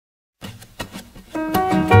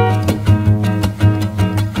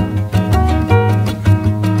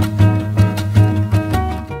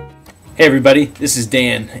Hey everybody, this is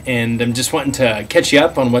Dan, and I'm just wanting to catch you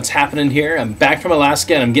up on what's happening here. I'm back from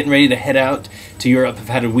Alaska and I'm getting ready to head out to Europe. I've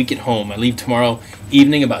had a week at home. I leave tomorrow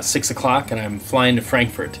evening about 6 o'clock and I'm flying to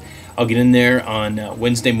Frankfurt. I'll get in there on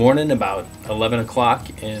Wednesday morning about 11 o'clock,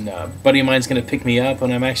 and a buddy of mine's going to pick me up,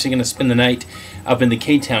 and I'm actually going to spend the night up in the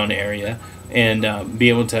K-Town area and be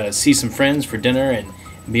able to see some friends for dinner and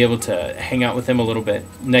be able to hang out with them a little bit.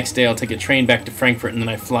 Next day I'll take a train back to Frankfurt and then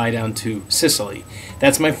I fly down to Sicily.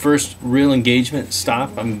 That's my first real engagement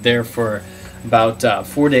stop. I'm there for about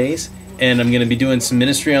 4 days, and I'm going to be doing some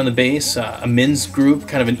ministry on the base, a men's group,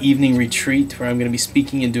 kind of an evening retreat where I'm going to be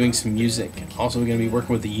speaking and doing some music. Also we're going to be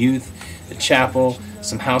working with the youth, the chapel,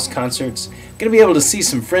 some house concerts. I'm going to be able to see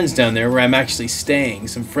some friends down there where I'm actually staying,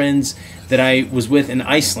 some friends that I was with in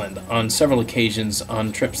Iceland on several occasions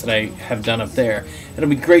on trips that I have done up there. It'll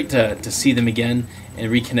be great to see them again and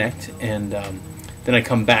reconnect, and then I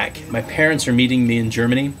come back. My parents are meeting me in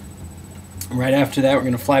Germany. Right after that, we're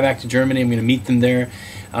going to fly back to Germany. I'm going to meet them there.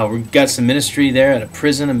 We've got some ministry there at a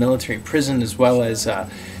prison, a military prison, as well as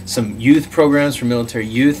some youth programs for military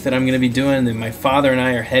youth that I'm going to be doing. And then my father and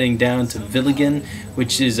I are heading down to Villigen,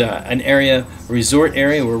 which is an area, a resort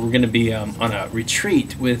area, where we're going to be on a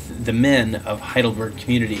retreat with the men of Heidelberg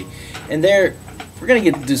community. And there, we're going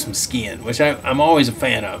to get to do some skiing, which I'm always a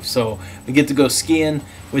fan of. So we get to go skiing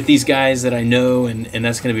with these guys that I know, and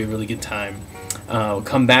that's going to be a really good time. We'll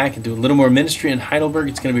come back and do a little more ministry in Heidelberg.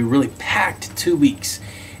 It's going to be really packed 2 weeks.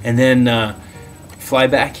 And then fly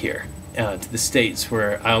back here to the States,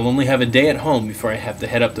 where I'll only have a day at home before I have to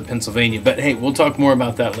head up to Pennsylvania. But hey, we'll talk more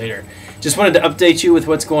about that later. Just wanted to update you with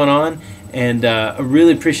what's going on, and I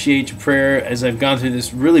really appreciate your prayer as I've gone through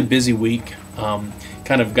this really busy week.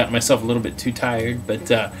 Kind of got myself a little bit too tired, but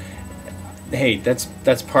hey,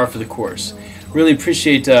 that's par for the course. Really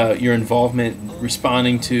appreciate your involvement,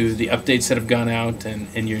 responding to the updates that have gone out,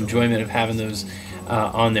 and your enjoyment of having those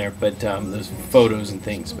on there, but those photos and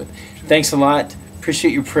things. But thanks a lot.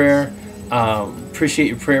 Appreciate your prayer. Appreciate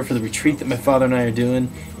your prayer for the retreat that my father and I are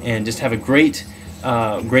doing, and just have a great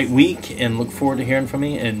week, and look forward to hearing from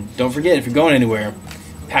you. And don't forget, if you're going anywhere,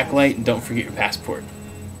 pack light and don't forget your passport.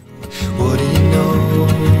 What do you know?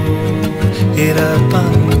 Hit up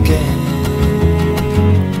again.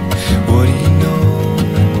 What do you